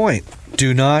the point?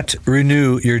 Do not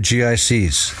renew your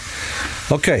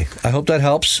GICs. Okay, I hope that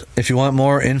helps. If you want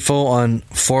more info on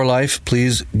 4Life,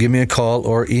 please give me a call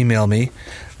or email me.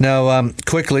 Now,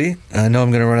 quickly, I know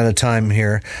I'm going to run out of time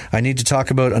here. I need to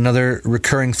talk about another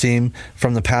recurring theme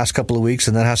from the past couple of weeks,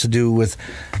 and that has to do with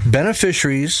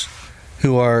beneficiaries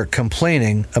who are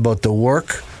complaining about the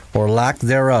work or lack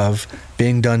thereof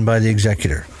being done by the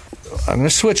executor. I'm going to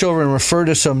switch over and refer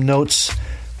to some notes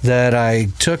that I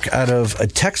took out of a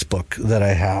textbook that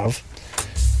I have,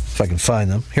 if I can find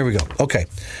them. Here we go. Okay.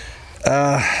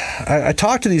 I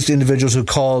talked to these individuals who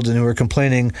called and who were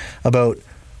complaining about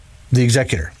the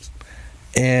executor.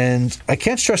 And I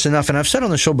can't stress enough, and I've said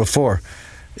on the show before,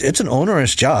 it's an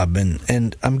onerous job.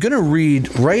 And I'm going to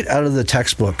read right out of the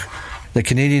textbook, the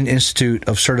Canadian Institute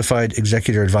of Certified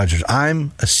Executor Advisors.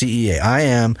 I'm a CEA. I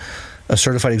am a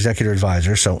certified executor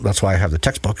advisor, so that's why I have the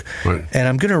textbook. Right. And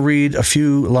I'm going to read a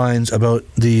few lines about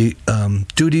the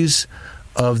duties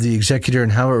of the executor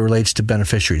and how it relates to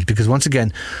beneficiaries. Because once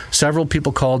again, several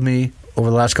people called me over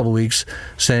the last couple of weeks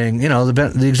saying,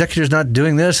 the executor's not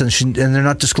doing this and they're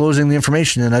not disclosing the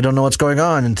information and I don't know what's going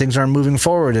on and things aren't moving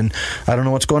forward and I don't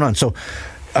know what's going on. So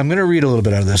I'm going to read a little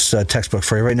bit out of this textbook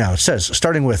for you right now. It says,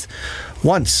 starting with,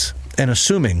 once and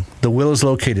assuming the will is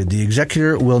located, the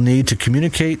executor will need to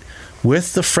communicate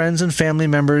with the friends and family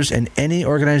members and any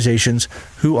organizations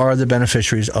who are the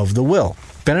beneficiaries of the will.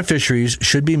 Beneficiaries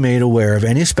should be made aware of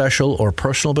any special or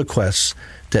personal bequests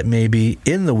that may be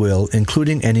in the will,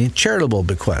 including any charitable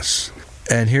bequests.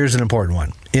 And here's an important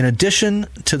one. In addition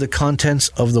to the contents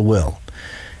of the will,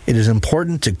 it is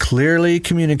important to clearly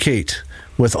communicate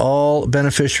with all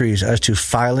beneficiaries as to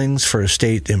filings for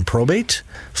estate in probate,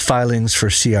 filings for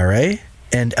CRA,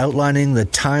 and outlining the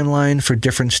timeline for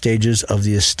different stages of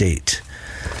the estate.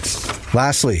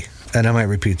 Lastly, and I might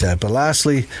repeat that, but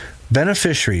lastly,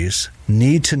 beneficiaries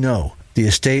need to know the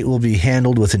estate will be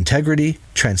handled with integrity,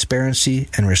 transparency,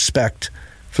 and respect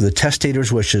for the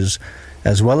testator's wishes,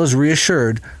 as well as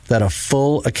reassured that a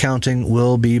full accounting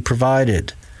will be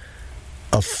provided.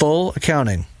 A full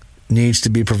accounting needs to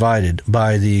be provided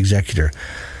by the executor.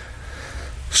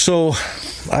 So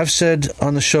I've said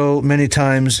on the show many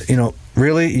times,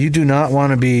 really, you do not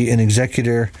want to be an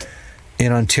executor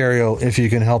in Ontario if you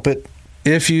can help it.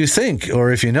 If you think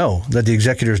or if you know that the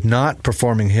executor is not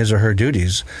performing his or her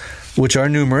duties, which are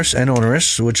numerous and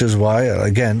onerous, which is why,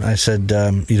 again, I said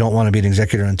you don't want to be an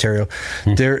executor in Ontario.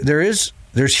 There's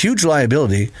huge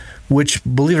liability, which,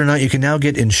 believe it or not, you can now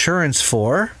get insurance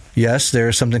for. Yes,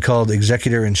 there's something called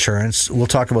executor insurance. We'll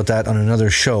talk about that on another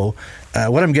show.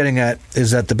 What I'm getting at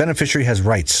is that the beneficiary has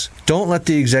rights. Don't let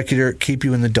the executor keep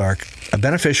you in the dark. A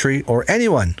beneficiary or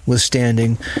anyone with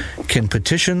standing can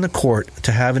petition the court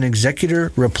to have an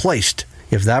executor replaced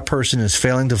if that person is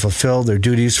failing to fulfill their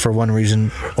duties for one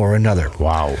reason or another.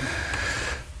 Wow.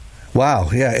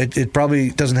 Yeah, it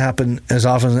probably doesn't happen as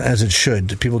often as it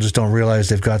should. People just don't realize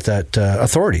they've got that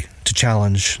authority to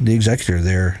challenge the executor,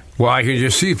 their Well, I can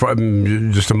just see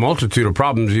just a multitude of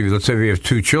problems. Let's say we have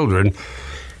 2 children,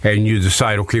 and you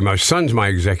decide, okay, my son's my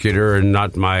executor and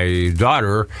not my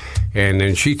daughter, and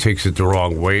then she takes it the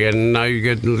wrong way, and now you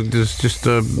get just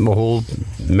a whole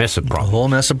mess of problems. A whole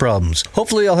mess of problems.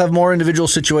 Hopefully I'll have more individual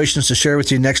situations to share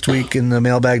with you next week in the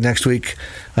mailbag next week.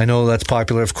 I know that's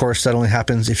popular. Of course, that only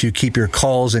happens if you keep your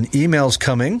calls and emails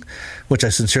coming, which I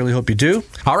sincerely hope you do.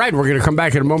 All right, we're going to come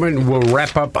back in a moment. We'll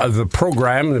wrap up the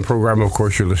program. The program, of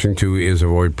course, you're listening to is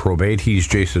Avoid Probate. He's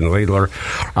Jason Laidler.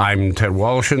 I'm Ted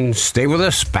Walsh, and stay with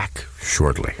us. Back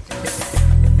shortly.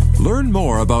 Learn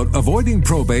more about avoiding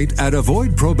probate at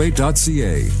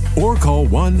avoidprobate.ca or call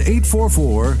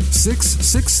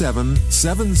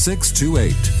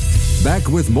 1-844-667-7628. Back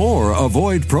with more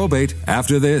Avoid Probate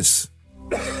after this.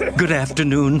 Good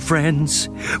afternoon, friends.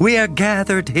 We are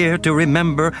gathered here to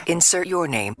remember... Insert your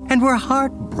name. And we're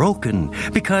heartbroken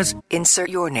because... Insert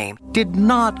your name. ...did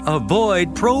not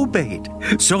avoid probate.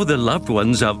 So the loved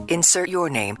ones of... Insert your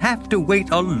name. ...have to wait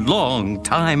a long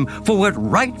time for what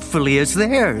rightfully is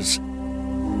theirs.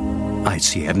 I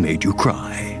see I've made you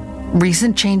cry.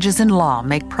 Recent changes in law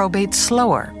make probate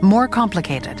slower, more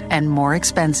complicated, and more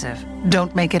expensive.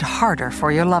 Don't make it harder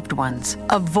for your loved ones.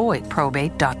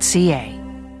 Avoidprobate.ca.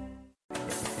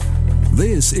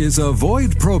 This is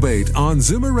Avoid Probate on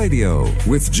Zoomer Radio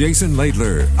with Jason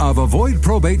Laidler of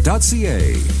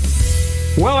avoidprobate.ca.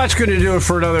 Well, that's going to do it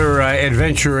for another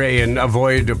adventure in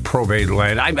Avoid Probate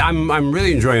land. I'm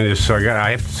really enjoying this. So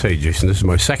I have to say, Jason, this is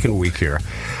my second week here,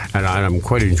 and I'm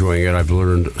quite enjoying it. I've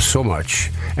learned so much,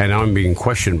 and now I'm being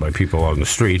questioned by people on the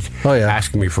street,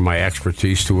 asking me for my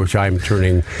expertise, to which I'm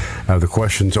turning the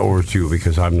questions over to you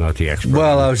because I'm not the expert.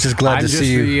 Well, I was just glad to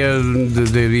see you.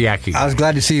 The yaki. I was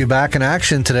glad to see you back in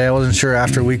action today. I wasn't sure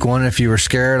after week 1 if you were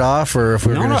scared off or if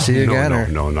we were going to see you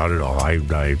again. No, not at all.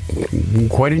 I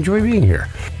quite enjoy being here.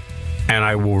 And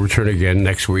I will return again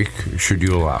next week, should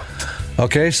you allow.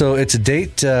 Okay, so it's a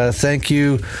date. Thank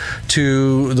you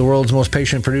to the world's most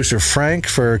patient producer, Frank,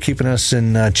 for keeping us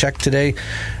in check today.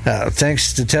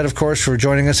 Thanks to Ted, of course, for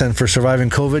joining us and for surviving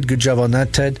COVID. Good job on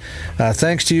that, Ted.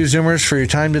 Thanks to you, Zoomers, for your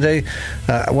time today.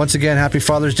 Once again, happy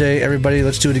Father's Day, everybody.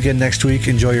 Let's do it again next week.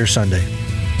 Enjoy your Sunday.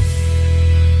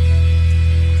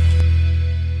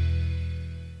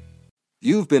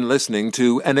 You've been listening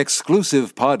to an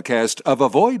exclusive podcast of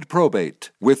Avoid Probate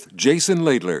with Jason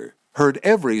Laidler. Heard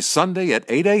every Sunday at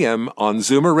 8 a.m. on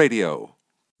Zoomer Radio.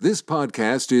 This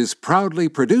podcast is proudly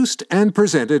produced and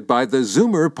presented by the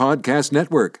Zoomer Podcast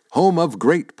Network, home of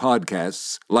great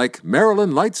podcasts like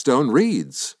Marilyn Lightstone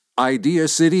Reads, Idea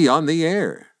City on the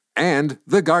Air, and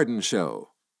The Garden Show.